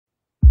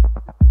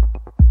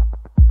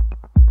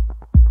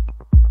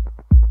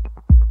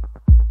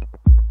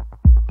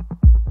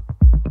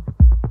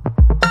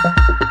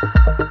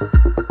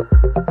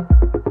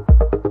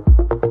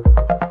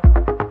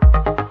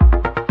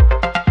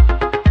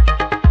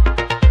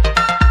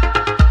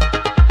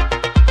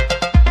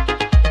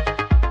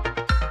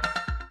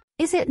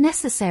Is it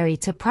necessary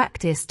to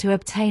practice to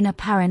obtain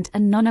apparent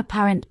and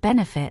non-apparent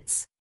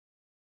benefits?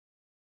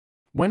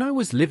 When I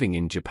was living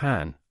in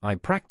Japan, I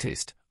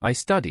practiced, I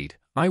studied,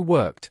 I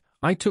worked,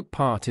 I took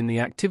part in the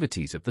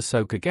activities of the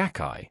Soka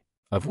Gakkai,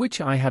 of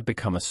which I had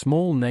become a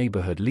small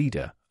neighborhood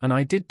leader, and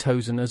I did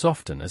Tozen as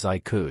often as I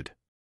could.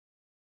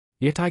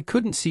 Yet I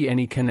couldn't see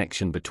any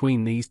connection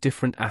between these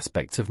different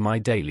aspects of my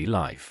daily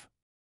life.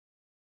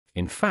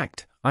 In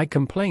fact, I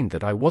complained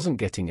that I wasn't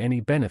getting any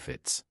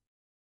benefits.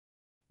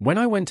 When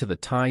I went to the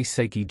Tai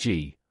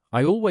Seikiji,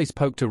 I always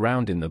poked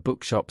around in the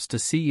bookshops to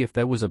see if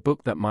there was a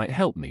book that might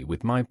help me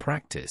with my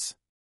practice.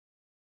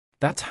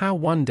 That's how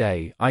one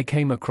day I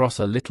came across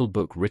a little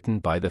book written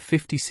by the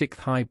 56th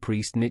High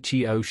Priest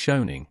Nichio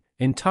Shonin,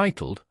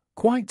 entitled,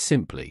 quite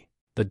simply,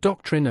 The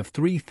Doctrine of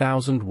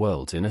 3,000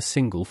 Worlds in a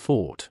Single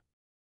Thought.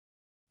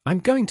 I'm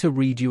going to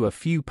read you a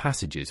few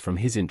passages from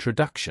his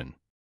introduction.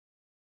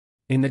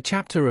 In the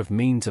chapter of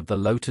Means of the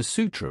Lotus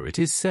Sutra it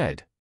is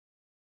said,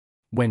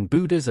 "When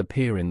Buddhas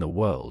appear in the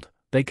world,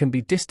 they can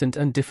be distant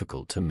and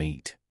difficult to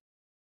meet.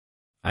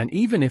 And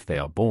even if they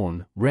are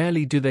born,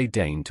 rarely do they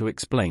deign to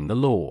explain the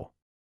law.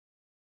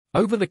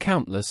 Over the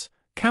countless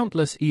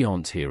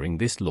eons hearing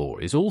this law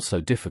is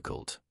also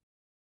difficult.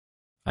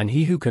 And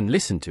he who can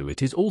listen to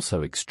it is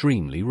also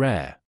extremely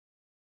rare.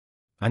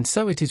 And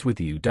so it is with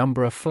the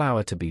Udumbara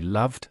flower to be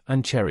loved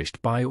and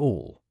cherished by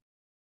all.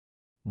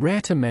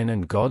 Rare to men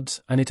and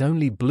gods, and it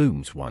only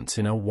blooms once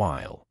in a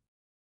while.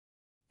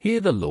 Hear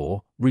the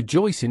law,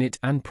 rejoice in it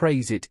and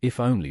praise it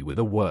if only with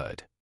a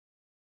word.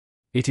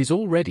 It is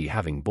already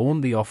having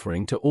borne the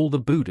offering to all the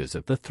Buddhas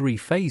of the three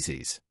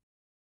phases."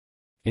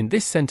 In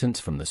this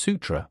sentence from the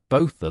sutra,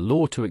 both the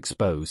law to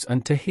expose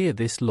and to hear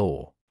this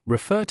law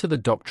refer to the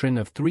doctrine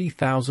of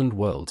 3,000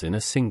 worlds in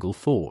a single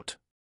thought.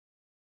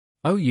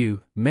 O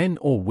you, men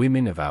or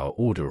women of our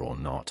order or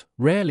not,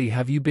 rarely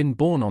have you been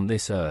born on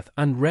this earth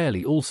and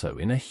rarely also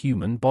in a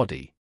human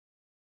body.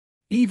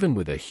 Even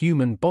with a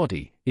human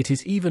body, it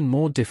is even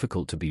more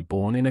difficult to be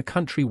born in a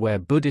country where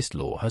Buddhist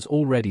law has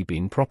already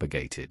been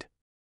propagated.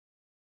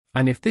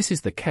 And if this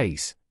is the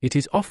case, it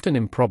is often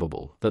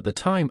improbable that the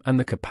time and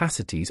the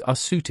capacities are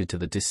suited to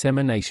the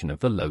dissemination of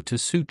the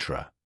Lotus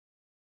Sutra.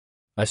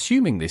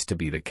 Assuming this to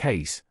be the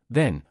case,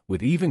 then,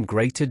 with even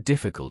greater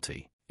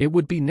difficulty, it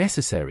would be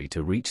necessary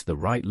to reach the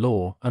right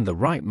law and the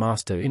right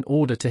master in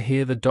order to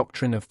hear the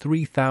doctrine of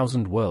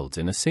 3,000 worlds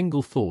in a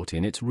single thought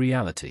in its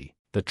reality,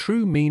 the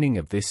true meaning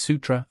of this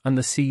sutra and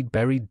the seed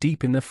buried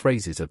deep in the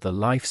phrases of the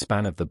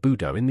lifespan of the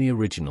Buddha in the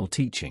original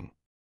teaching.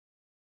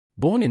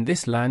 Born in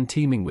this land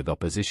teeming with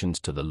oppositions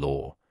to the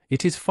law,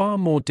 it is far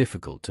more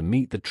difficult to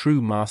meet the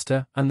true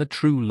master and the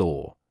true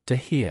law, to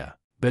hear,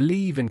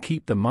 believe and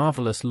keep the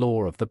marvelous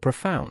law of the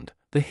profound,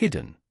 the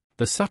hidden,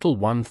 the subtle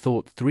one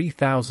thought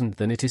 3,000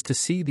 than it is to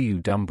see the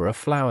Udumbara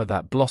flower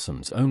that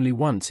blossoms only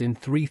once in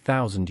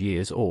 3,000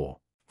 years or,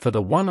 for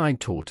the one-eyed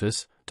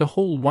tortoise, to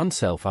haul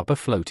oneself up a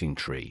floating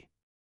tree.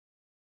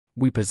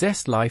 We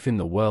possess life in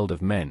the world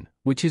of men,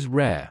 which is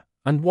rare,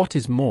 and what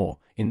is more,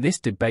 in this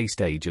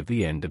debased age of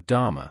the end of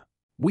Dharma,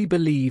 we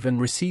believe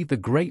and receive the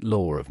great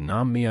law of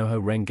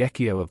Nam-myoho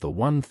Renge-kyo of the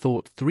one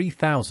thought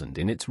 3,000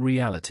 in its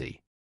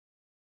reality.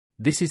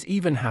 This is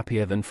even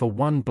happier than for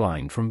one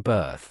blind from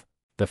birth,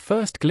 the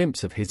first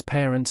glimpse of his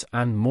parents,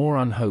 and more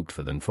unhoped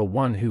for than for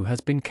one who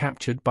has been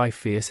captured by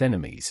fierce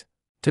enemies,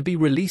 to be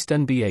released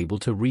and be able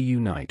to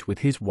reunite with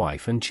his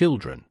wife and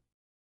children.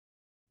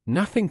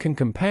 Nothing can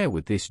compare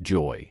with this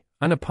joy,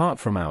 and apart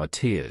from our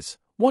tears,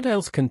 what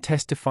else can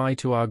testify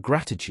to our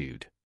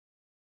gratitude?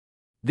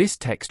 This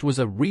text was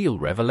a real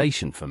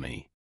revelation for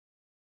me.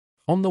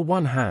 On the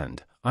one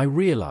hand, I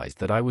realized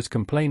that I was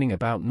complaining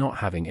about not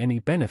having any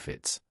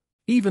benefits,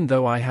 even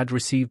though I had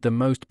received the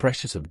most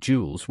precious of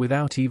jewels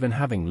without even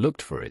having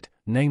looked for it,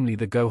 namely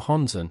the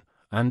Gohonzon,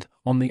 and,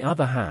 on the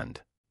other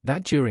hand,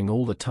 that during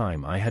all the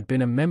time I had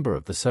been a member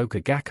of the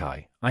Soka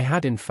Gakkai, I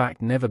had in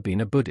fact never been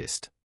a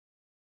Buddhist.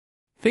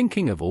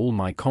 Thinking of all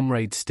my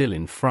comrades still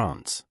in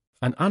France,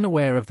 and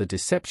unaware of the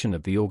deception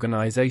of the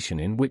organization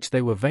in which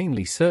they were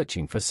vainly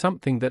searching for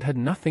something that had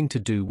nothing to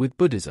do with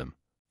Buddhism,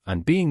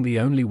 and being the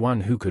only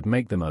one who could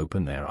make them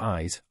open their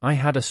eyes, I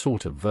had a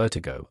sort of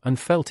vertigo and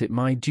felt it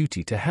my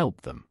duty to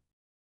help them.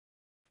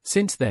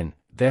 Since then,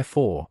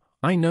 therefore,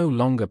 I no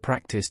longer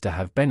practice to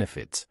have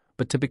benefits,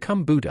 but to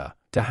become Buddha,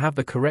 to have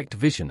the correct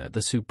vision at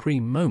the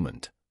supreme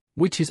moment,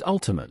 which is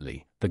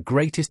ultimately the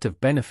greatest of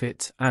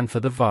benefits and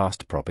for the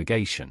vast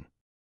propagation.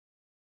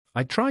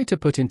 I try to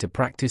put into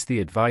practice the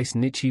advice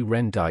Nichi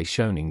Rendai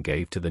Shonin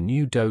gave to the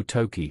new Do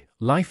Toki: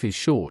 life is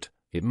short,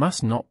 it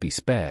must not be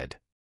spared.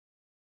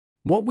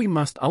 What we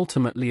must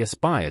ultimately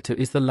aspire to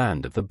is the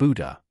land of the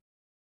Buddha.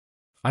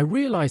 I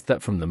realized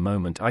that from the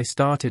moment I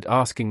started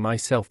asking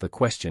myself the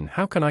question,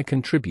 how can I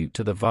contribute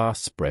to the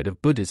vast spread of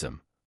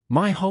Buddhism,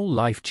 my whole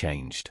life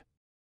changed.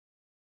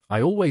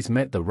 I always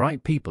met the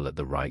right people at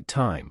the right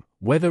time,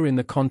 whether in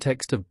the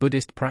context of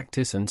Buddhist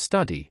practice and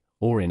study,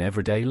 or in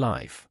everyday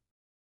life.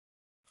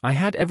 I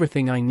had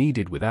everything I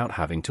needed without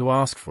having to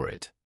ask for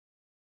it.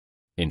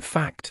 In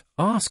fact,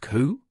 ask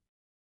who?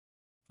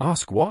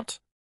 Ask what?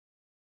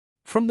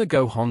 from the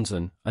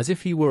Gohonzon as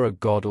if he were a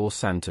god or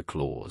Santa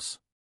Claus.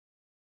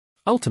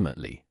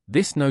 Ultimately,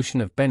 this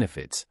notion of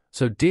benefits,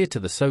 so dear to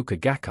the Soka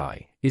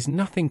Gakkai, is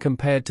nothing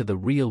compared to the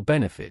real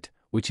benefit,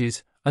 which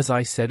is, as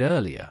I said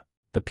earlier,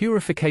 the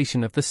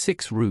purification of the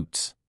 6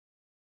 roots.